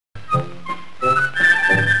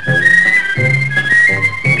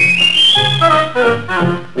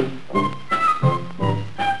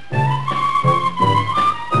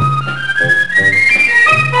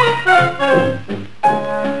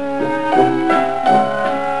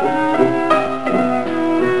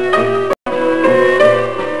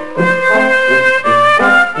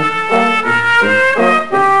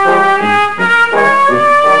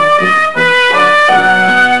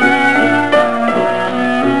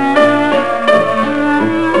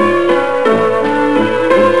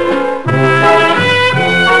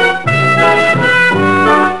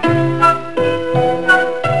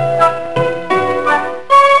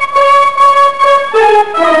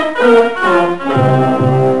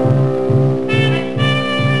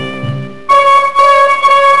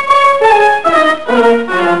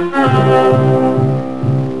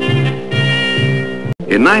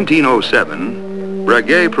1907,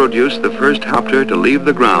 Breguet produced the first helicopter to leave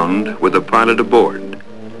the ground with a pilot aboard.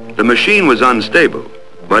 The machine was unstable,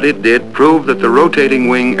 but it did prove that the rotating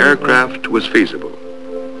wing aircraft was feasible.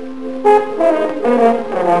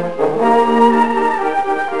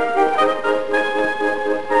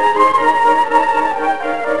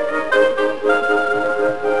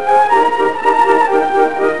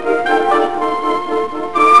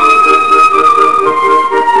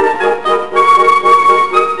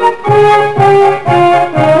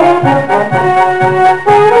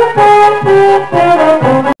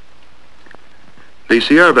 The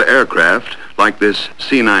Sierra aircraft, like this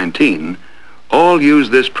C-19, all use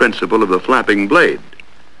this principle of the flapping blade,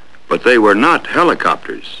 but they were not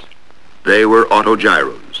helicopters. They were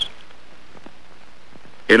autogyros.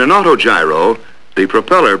 In an autogyro, the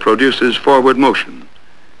propeller produces forward motion,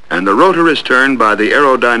 and the rotor is turned by the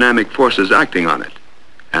aerodynamic forces acting on it,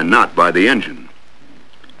 and not by the engine.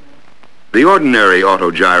 The ordinary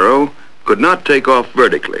autogyro could not take off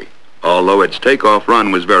vertically, although its takeoff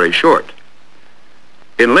run was very short.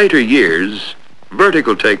 In later years,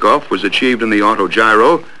 vertical takeoff was achieved in the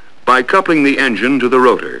autogyro by coupling the engine to the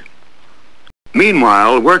rotor.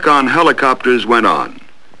 Meanwhile, work on helicopters went on.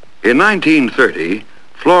 In 1930,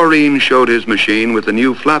 Florine showed his machine with the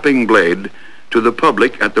new flapping blade to the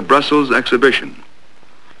public at the Brussels exhibition.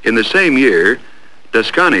 In the same year,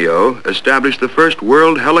 Descanio established the first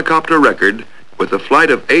world helicopter record with a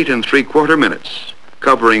flight of 8 3/4 minutes,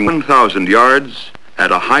 covering 1,000 yards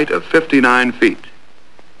at a height of 59 feet.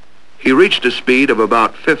 He reached a speed of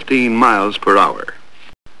about 15 miles per hour.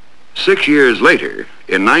 6 years later,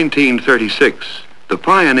 in 1936, the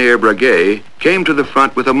pioneer Breguet came to the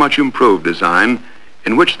front with a much improved design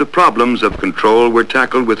in which the problems of control were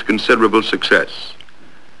tackled with considerable success.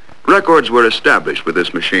 Records were established with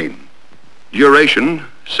this machine. Duration,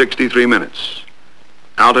 63 minutes.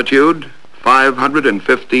 Altitude,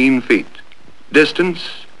 515 feet.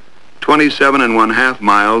 Distance, 27½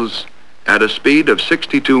 miles at a speed of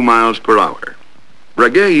 62 miles per hour.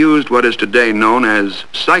 Breguet used what is today known as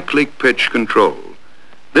cyclic pitch control.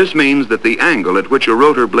 This means that the angle at which a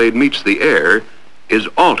rotor blade meets the air is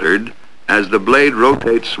altered as the blade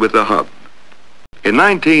rotates with the hub. In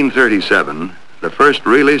 1937, the first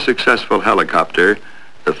really successful helicopter,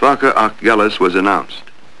 the Fokker Occulus, was announced.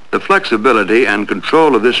 The flexibility and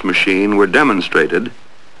control of this machine were demonstrated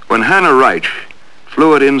when Hanna Reich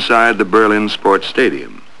flew it inside the Berlin Sports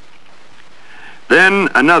Stadium. Then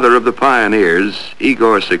another of the pioneers,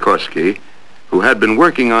 Igor Sikorsky, who had been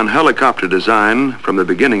working on helicopter design from the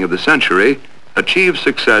beginning of the century, achieved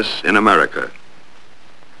success in America.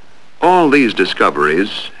 All these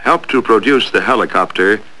discoveries helped to produce the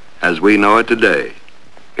helicopter as we know it today.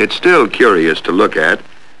 It's still curious to look at,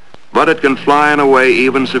 but it can fly in a way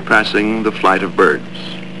even surpassing the flight of birds.